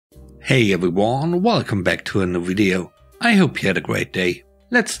Hey everyone, welcome back to a new video. I hope you had a great day.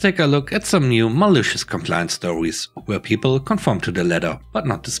 Let's take a look at some new malicious compliance stories, where people conform to the letter, but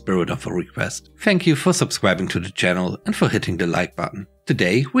not the spirit of a request. Thank you for subscribing to the channel and for hitting the like button.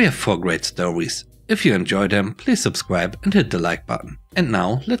 Today we have 4 great stories. If you enjoy them, please subscribe and hit the like button. And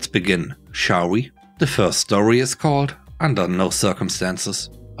now let's begin, shall we? The first story is called Under No Circumstances.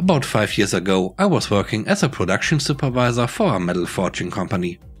 About 5 years ago, I was working as a production supervisor for a metal forging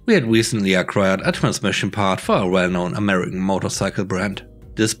company. We had recently acquired a transmission part for a well-known American motorcycle brand.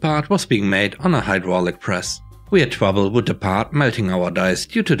 This part was being made on a hydraulic press. We had trouble with the part melting our dies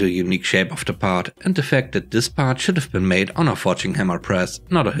due to the unique shape of the part and the fact that this part should have been made on a forging hammer press,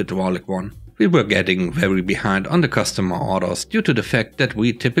 not a hydraulic one. We were getting very behind on the customer orders due to the fact that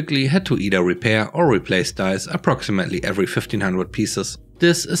we typically had to either repair or replace dies approximately every 1500 pieces.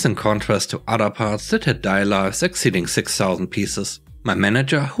 This is in contrast to other parts that had die lives exceeding 6000 pieces. My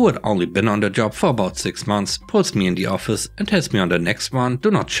manager, who had only been on the job for about 6 months, pulls me in the office and tells me on the next one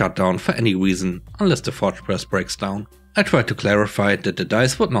do not shut down for any reason unless the forge press breaks down. I tried to clarify that the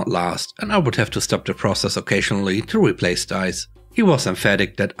dies would not last and I would have to stop the process occasionally to replace dies. He was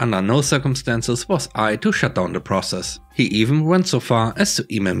emphatic that under no circumstances was I to shut down the process. He even went so far as to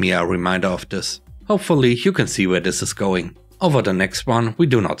email me a reminder of this. Hopefully you can see where this is going. Over the next one we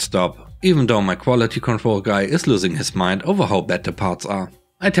do not stop, even though my quality control guy is losing his mind over how bad the parts are.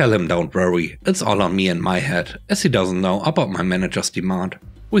 I tell him don't worry, it's all on me and my head, as he doesn't know about my manager's demand.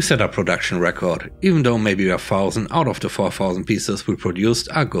 We set a production record, even though maybe 1000 out of the 4000 pieces we produced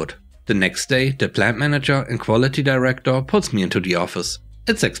are good. The next day, the plant manager and quality director pulls me into the office.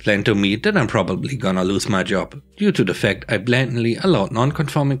 It's explained to me that I'm probably gonna lose my job, due to the fact I blatantly allowed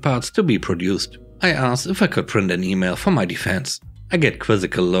non-conforming parts to be produced. I asked if I could print an email for my defense. I get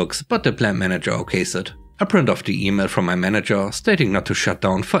quizzical looks, but the plant manager okays it. I print off the email from my manager stating not to shut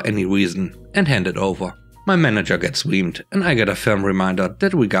down for any reason and hand it over. My manager gets reamed and I get a firm reminder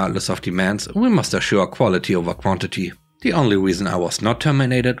that regardless of demands, we must assure quality over quantity. The only reason I was not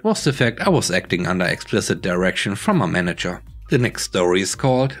terminated was the fact I was acting under explicit direction from my manager. The next story is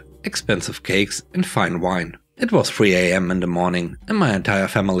called Expensive Cakes and Fine Wine. It was 3 AM in the morning and my entire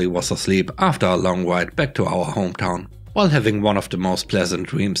family was asleep after a long ride back to our hometown. While having one of the most pleasant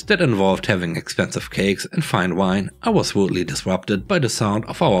dreams that involved having expensive cakes and fine wine, I was rudely disrupted by the sound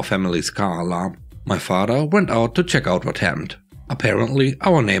of our family's car alarm. My father went out to check out what happened. Apparently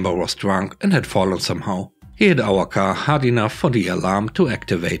our neighbor was drunk and had fallen somehow. He hit our car hard enough for the alarm to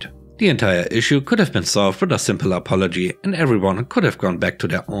activate. The entire issue could have been solved with a simple apology and everyone could have gone back to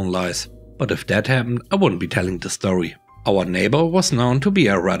their own lives. But if that happened, I wouldn't be telling the story. Our neighbor was known to be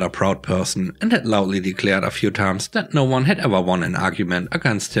a rather proud person and had loudly declared a few times that no one had ever won an argument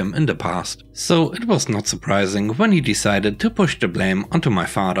against him in the past. So it was not surprising when he decided to push the blame onto my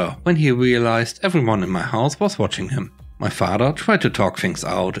father when he realized everyone in my house was watching him. My father tried to talk things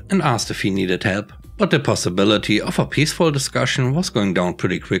out and asked if he needed help, but the possibility of a peaceful discussion was going down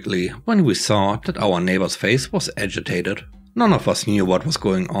pretty quickly when we saw that our neighbor's face was agitated. None of us knew what was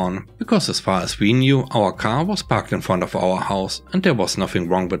going on, because as far as we knew, our car was parked in front of our house and there was nothing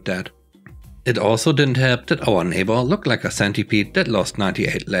wrong with that. It also didn't help that our neighbor looked like a centipede that lost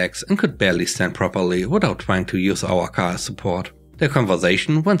 98 legs and could barely stand properly without trying to use our car as support. The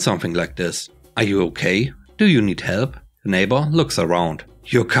conversation went something like this: "Are you okay? Do you need help?" The neighbor looks around.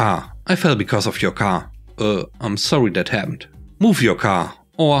 "Your car. I fell because of your car." I'm sorry that happened." "Move your car,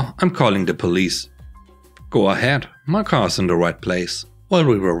 or I'm calling the police." "Go ahead, my car is in the right place." While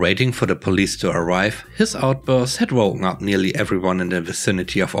we were waiting for the police to arrive, his outburst had woken up nearly everyone in the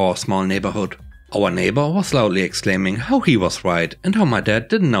vicinity of our small neighborhood. Our neighbor was loudly exclaiming how he was right and how my dad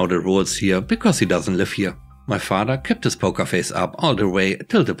didn't know the rules here because he doesn't live here. My father kept his poker face up all the way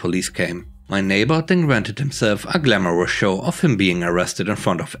till the police came. My neighbor then granted himself a glamorous show of him being arrested in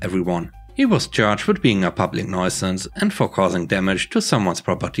front of everyone. He was charged with being a public nuisance and for causing damage to someone's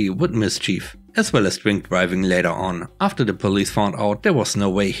property with mischief, as well as drink driving later on, after the police found out there was no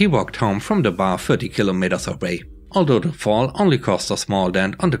way he walked home from the bar 30 kilometers away. Although the fall only caused a small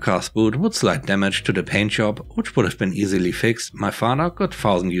dent on the car's boot with slight damage to the paint job, which would have been easily fixed, my father got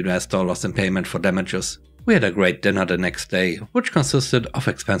 $1,000 in payment for damages. We had a great dinner the next day, which consisted of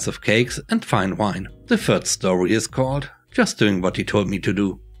expensive cakes and fine wine. The third story is called Just Doing What He Told Me to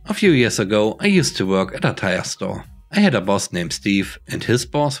Do. A few years ago, I used to work at a tire store. I had a boss named Steve and his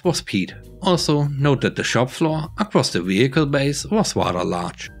boss was Pete. Also, note that the shop floor across the vehicle base was rather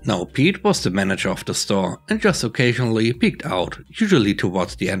large. Now Pete was the manager of the store and just occasionally peeked out, usually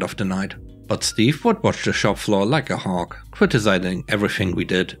towards the end of the night. But Steve would watch the shop floor like a hawk, criticizing everything we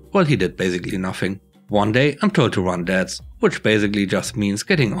did, while he did basically nothing. One day I'm told to run Dad's, which basically just means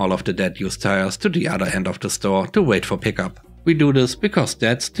getting all of the dead used tires to the other end of the store to wait for pickup. We do this because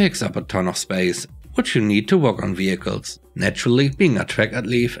deads takes up a ton of space, which you need to work on vehicles. Naturally, being a track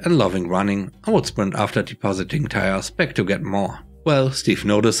athlete and loving running, I would sprint after depositing tires back to get more. Well, Steve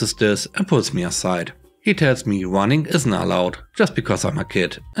notices this and pulls me aside. He tells me running isn't allowed just because I'm a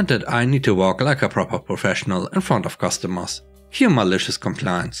kid and that I need to walk like a proper professional in front of customers. Cue malicious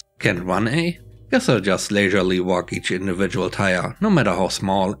compliance. Can't run, eh? Guess I'll just leisurely walk each individual tire, no matter how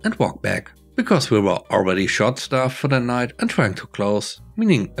small, and walk back. Because we were already short-staffed for the night and trying to close,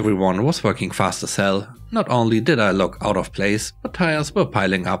 meaning everyone was working fast as hell, not only did I look out of place, but tires were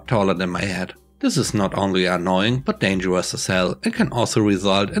piling up taller than my head. This is not only annoying but dangerous as hell and can also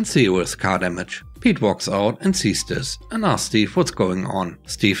result in serious car damage. Pete walks out and sees this and asks Steve what's going on.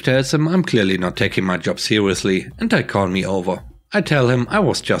 Steve tells him I'm clearly not taking my job seriously and they call me over. I tell him I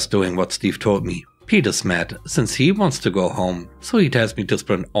was just doing what Steve told me. Pete is mad since he wants to go home, so he tells me to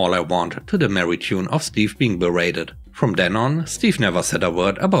sprint all I want to the merry tune of Steve being berated. From then on, Steve never said a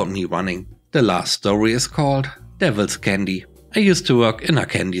word about me running. The last story is called Devil's Candy. I used to work in a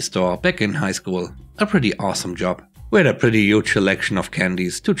candy store back in high school, a pretty awesome job. We had a pretty huge selection of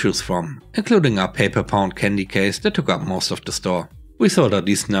candies to choose from, including a paper pound candy case that took up most of the store. We sold a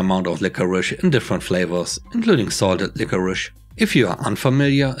decent amount of licorice in different flavors, including salted licorice. If you are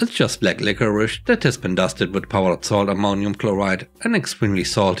unfamiliar, it's just black licorice that has been dusted with powdered salt ammonium chloride, an extremely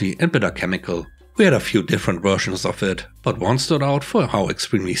salty and bitter chemical. We had a few different versions of it, but one stood out for how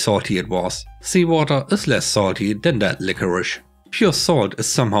extremely salty it was. Seawater is less salty than that licorice. Pure salt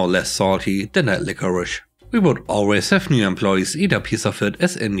is somehow less salty than that licorice. We would always have new employees eat a piece of it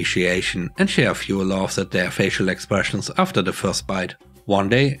as initiation and share a few laughs at their facial expressions after the first bite. One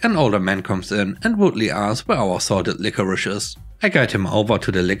day, an older man comes in and rudely asks where our salted licorice is. I guide him over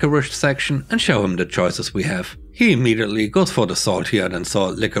to the licorice section and show him the choices we have. He immediately goes for the saltier than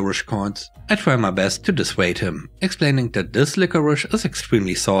salt licorice coins. I try my best to dissuade him, explaining that this licorice is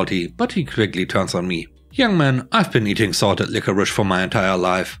extremely salty, but he quickly turns on me. Young man, I've been eating salted licorice for my entire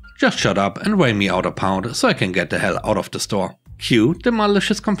life. Just shut up and weigh me out a pound so I can get the hell out of the store. Cue the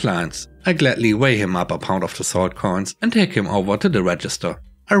malicious compliance. I gladly weigh him up a pound of the salt coins and take him over to the register.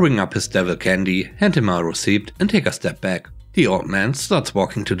 I ring up his devil candy, hand him a receipt and take a step back. The old man starts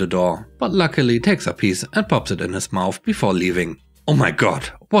walking to the door, but luckily takes a piece and pops it in his mouth before leaving. Oh my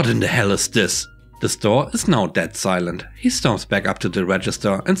god, what in the hell is this? The store is now dead silent. He storms back up to the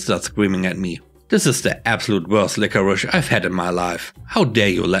register and starts screaming at me. This is the absolute worst licorice I've had in my life. How dare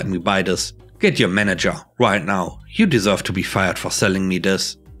you let me buy this? Get your manager, right now. You deserve to be fired for selling me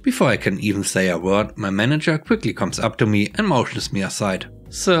this. Before I can even say a word, my manager quickly comes up to me and motions me aside.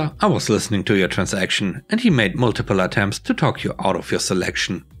 Sir, I was listening to your transaction and he made multiple attempts to talk you out of your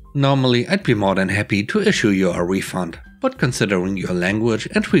selection. Normally I'd be more than happy to issue you a refund, but considering your language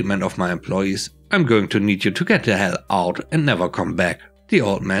and treatment of my employees, I'm going to need you to get the hell out and never come back. The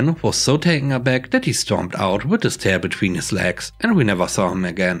old man was so taken aback that he stormed out with his tail between his legs and we never saw him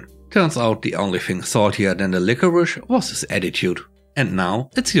again. Turns out the only thing saltier than the licorice was his attitude. And now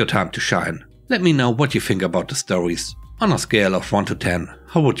it's your time to shine. Let me know what you think about the stories. On a scale of 1 to 10,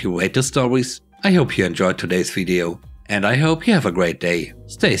 how would you rate the stories? I hope you enjoyed today's video. And I hope you have a great day.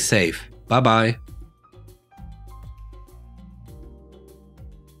 Stay safe. Bye bye.